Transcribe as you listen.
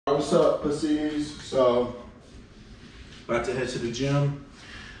What's up, pussies? So, about to head to the gym.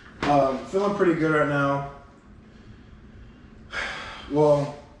 Feeling pretty good right now.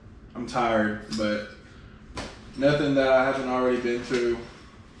 Well, I'm tired, but nothing that I haven't already been through.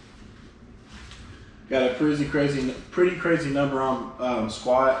 Got a pretty crazy number on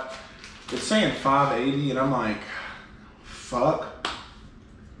squat. It's saying 580, and I'm like, fuck.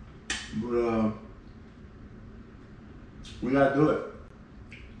 But we gotta do it.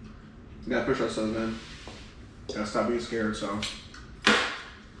 We gotta push ourselves, man. Gotta stop being scared. So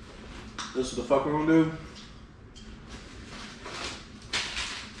this is the fuck we're gonna do.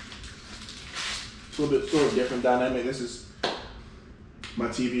 It's a little bit sort of different dynamic. This is my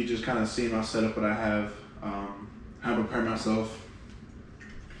TV, just kind of seeing my setup, what I have, how to prepare myself.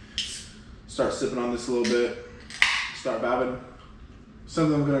 Start sipping on this a little bit. Start vibing.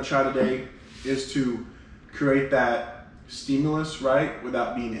 Something I'm gonna try today is to create that stimulus, right,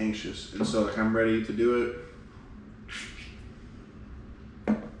 without being anxious. And so, like, I'm ready to do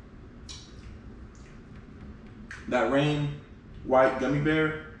it. That Rain White Gummy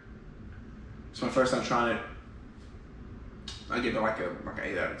Bear. It's my first time trying it. I give it like an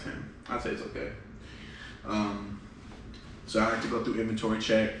 8 out of 10. I'd say it's okay. So I like to go through inventory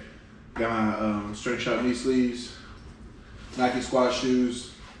check. Got my straight shot knee sleeves, Nike squat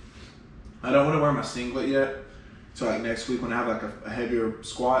shoes. I don't want to wear my singlet yet. So like next week when I have like a heavier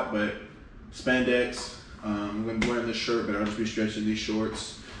squat, but spandex. I'm gonna be wearing this shirt, but I'll just be stretching these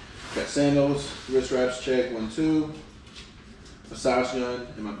shorts. Got sandals, wrist wraps check 1, 2. A size gun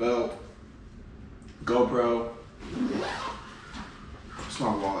in my belt. GoPro. It's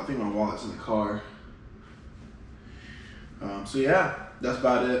my wallet. I think my wallet's in the car. So yeah, that's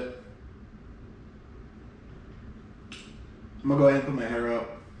about it. I'm gonna go ahead and put my hair up,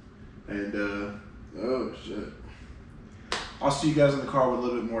 and oh shit. I'll see you guys in the car with a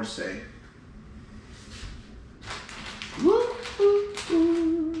little bit more to say.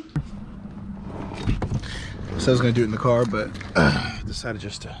 So I was gonna do it in the car, but decided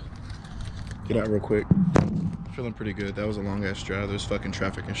just to get out real quick. Feeling pretty good. That was a long ass drive. There's fucking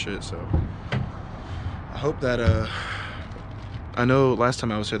traffic and shit, so I hope that I know last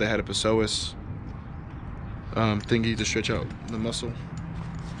time I was here they had a psoas thingy to stretch out the muscle,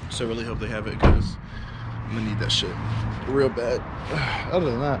 so I really hope they have it because I'm gonna need that shit real bad.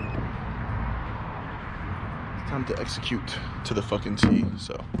 Other than that, it's time to execute to the fucking T.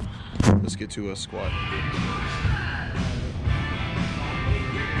 So let's get to a squat.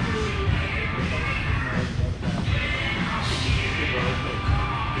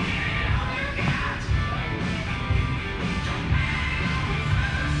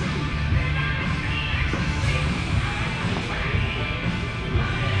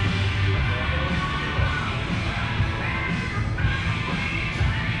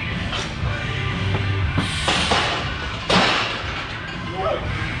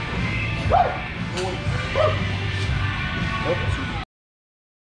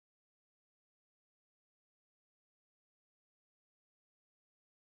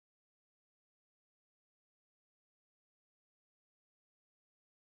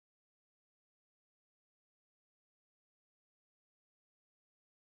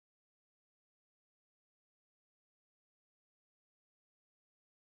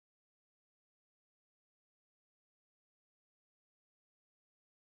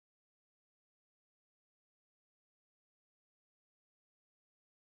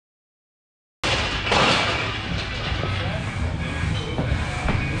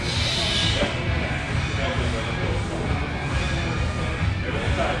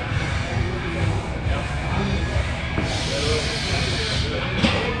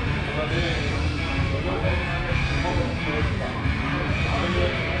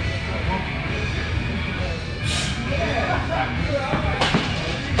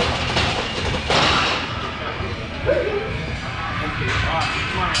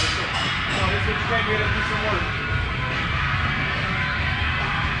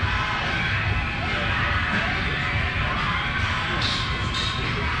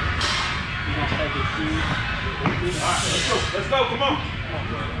 Let's go, come on.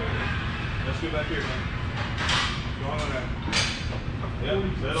 Let's get back here, man. Go on that. Yep,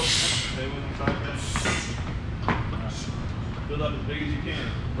 settle. Stay with inside that. Right. Build up as big as you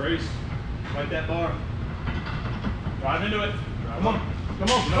can. Brace. Right that bar. Drive into it. Come on. Come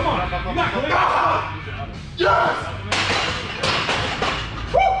on. Come on. You got clear. Yes!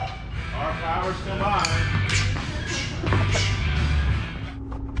 Woo! Our powers combined.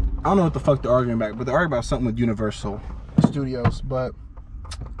 I don't know what the fuck they're arguing about, but they're arguing about something with Universal Studios. But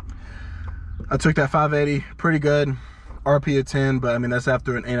I took that 580, pretty good. RP of 10, but I mean, that's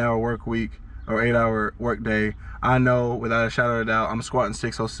after an 8-hour work week or 8-hour work day. I know without a shadow of a doubt, I'm squatting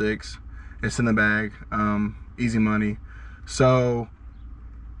 606. It's in the bag, easy money. So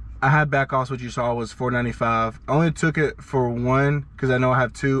I had back offs, which you saw was 495. I only took it for one because I know I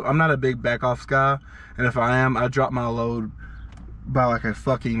have two. I'm not a big back offs guy, and if I am, I drop my load by like a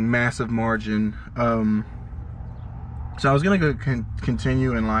fucking massive margin. So I was gonna go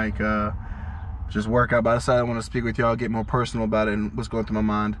continue and like just work out, but I decided I want to speak with y'all, get more personal about it and what's going through my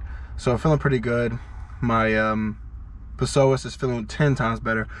mind. So I'm feeling pretty good. My psoas is feeling 10 times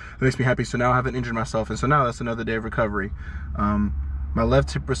better. It makes me happy. So now I haven't injured myself, and so now that's another day of recovery. My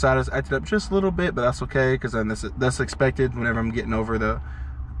left hip bursitis acted up just a little bit, but that's okay because then that's expected whenever I'm getting over the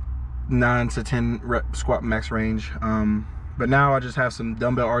 9 to 10 rep squat max range. But now I just have some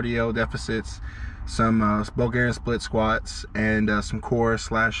dumbbell RDL deficits, some Bulgarian split squats, and some core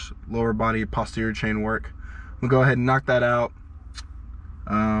 / lower body posterior chain work. I'm gonna go ahead and knock that out.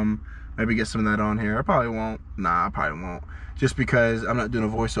 Maybe get some of that on here. I probably won't. Nah, I probably won't. Just because I'm not doing a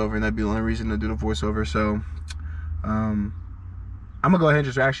voiceover, and that'd be the only reason to do the voiceover. So, I'm gonna go ahead and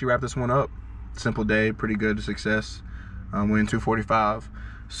just actually wrap this one up. Simple day, pretty good success. Weighing 245.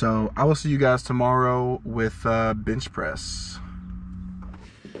 So I will see you guys tomorrow with bench press.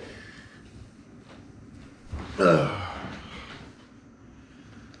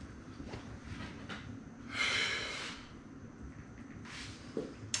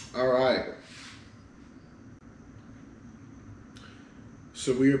 All right.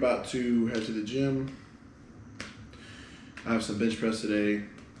 So we're about to head to the gym. I have some bench press today.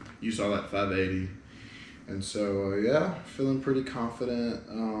 You saw that 580. And so, yeah, feeling pretty confident.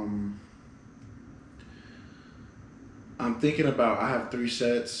 I'm thinking about, I have 3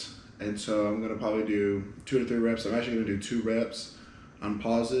 sets, and so I'm going to probably do 2 to 3 reps. I'm actually going to do 2 reps on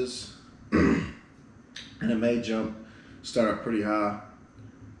pauses. And it may start up pretty high,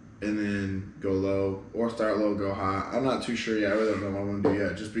 and then go low, or start low, go high. I'm not too sure yet. I really don't know what I want to do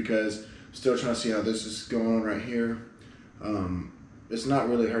yet, just because I'm still trying to see how this is going on right here. It's not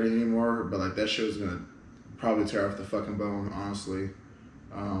really hurting anymore, but like that shit was gonna probably tear off the fucking bone, honestly. It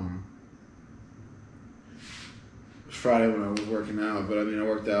was Friday when I was working out, but I mean, I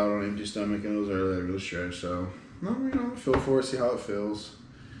worked out on an empty stomach and it was early, I really stretched, so no, you know, feel for it, see how it feels,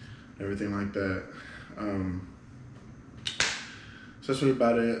 everything like that. So that's really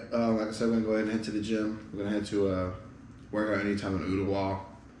about it. Like I said, we're gonna go ahead and head to the gym. We're gonna head to work out anytime in Ooltewah.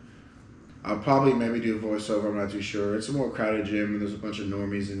 I'll probably maybe do a voiceover, I'm not too sure. It's a more crowded gym and there's a bunch of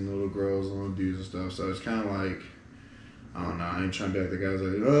normies and little girls and little dudes and stuff. So it's kind of like, I don't know, I ain't trying to be like the guys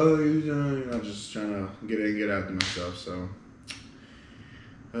like, oh, you know, just trying to get in and get out to myself. So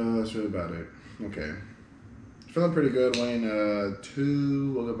that's really about it. Okay. Feeling pretty good, weighing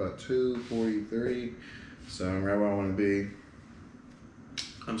we'll go about 243. So I'm right where I want to be.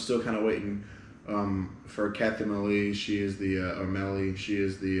 I'm still kind of waiting for Kathy Mellie. She is the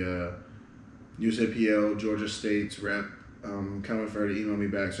USAPL Georgia State's rep. Coming for her to email me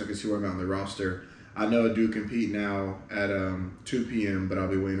back so I can see where I'm at on the roster. I know I do compete now at 2 p.m., but I'll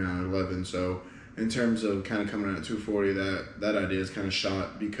be weighing out at 11. So in terms of kind of coming out at 240, that idea is kind of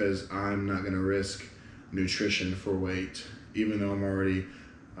shot because I'm not going to risk nutrition for weight, even though I'm already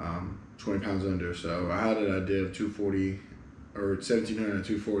 20 pounds under. So I had an idea of 240 or 1,700 at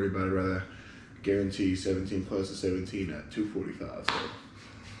 240, but I'd rather guarantee 17 plus to 17 at 245. So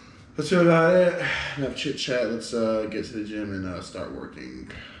that's about it. Enough chit chat. Let's get to the gym and start working.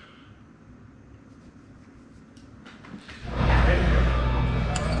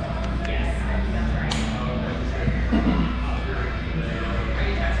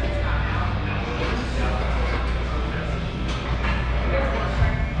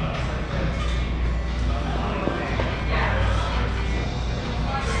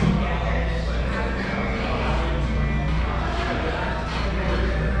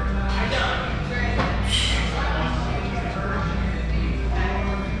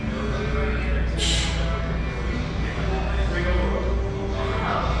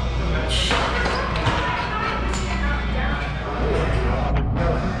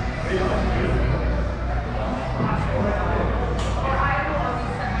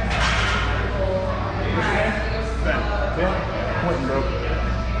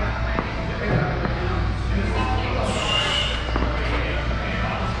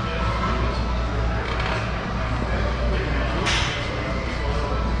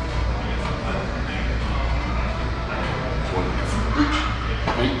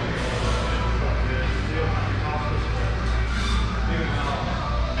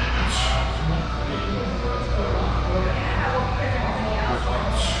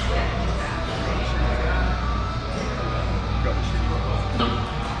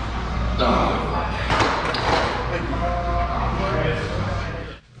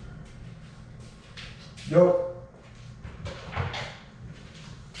 Yo.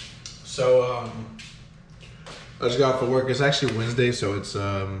 So I just got off of work. It's actually Wednesday, so it's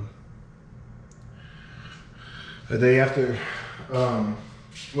a day after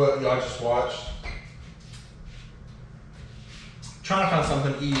what y'all just watched. Trying to find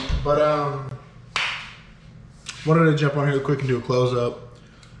something to eat, but wanted to jump on here real quick and do a close up.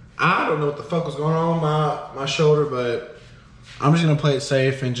 I don't know what the fuck was going on with my shoulder, but I'm just gonna play it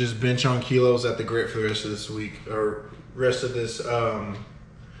safe and just bench on kilos at the grit for the rest of this week or rest of this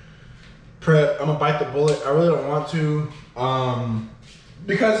prep. I'm gonna bite the bullet. I really don't want to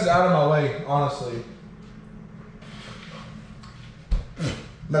because it's out of my way, honestly.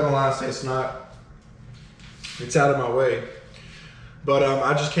 Not gonna lie and say it's not. It's out of my way. But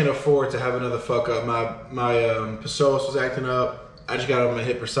I just can't afford to have another fuck up. My psoas was acting up. I just got on my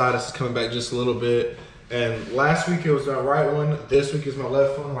hip bursitis. It's coming back just a little bit. And last week it was my right one. This week is my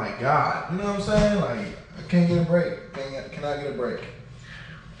left one. Like, God, you know what I'm saying? Like, I can't get a break. Cannot get a break.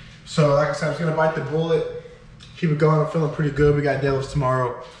 So, like I said, I'm just gonna bite the bullet. Keep it going. I'm feeling pretty good. We got deadlifts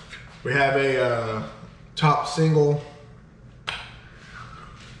tomorrow. We have a top single.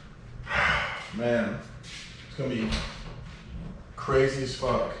 Man, it's gonna be crazy as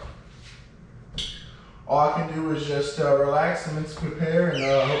fuck. All I can do is just relax and mentally prepare and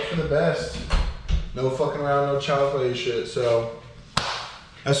hope for the best. No fucking around, no child play shit. So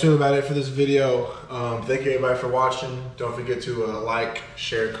that's really about it for this video. Thank you everybody for watching. Don't forget to like,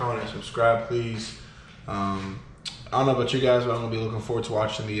 share, comment, and subscribe, please. I don't know about you guys, but I'm gonna be looking forward to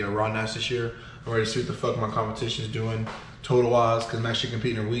watching the Raw Nats this year. I'm ready to see what the fuck my competition is doing total-wise, because I'm actually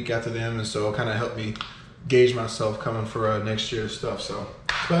competing a week after them, and so it kind of helped me gauge myself coming for next year's stuff. So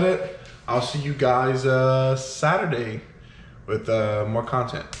that's about it. I'll see you guys Saturday with more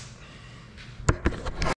content.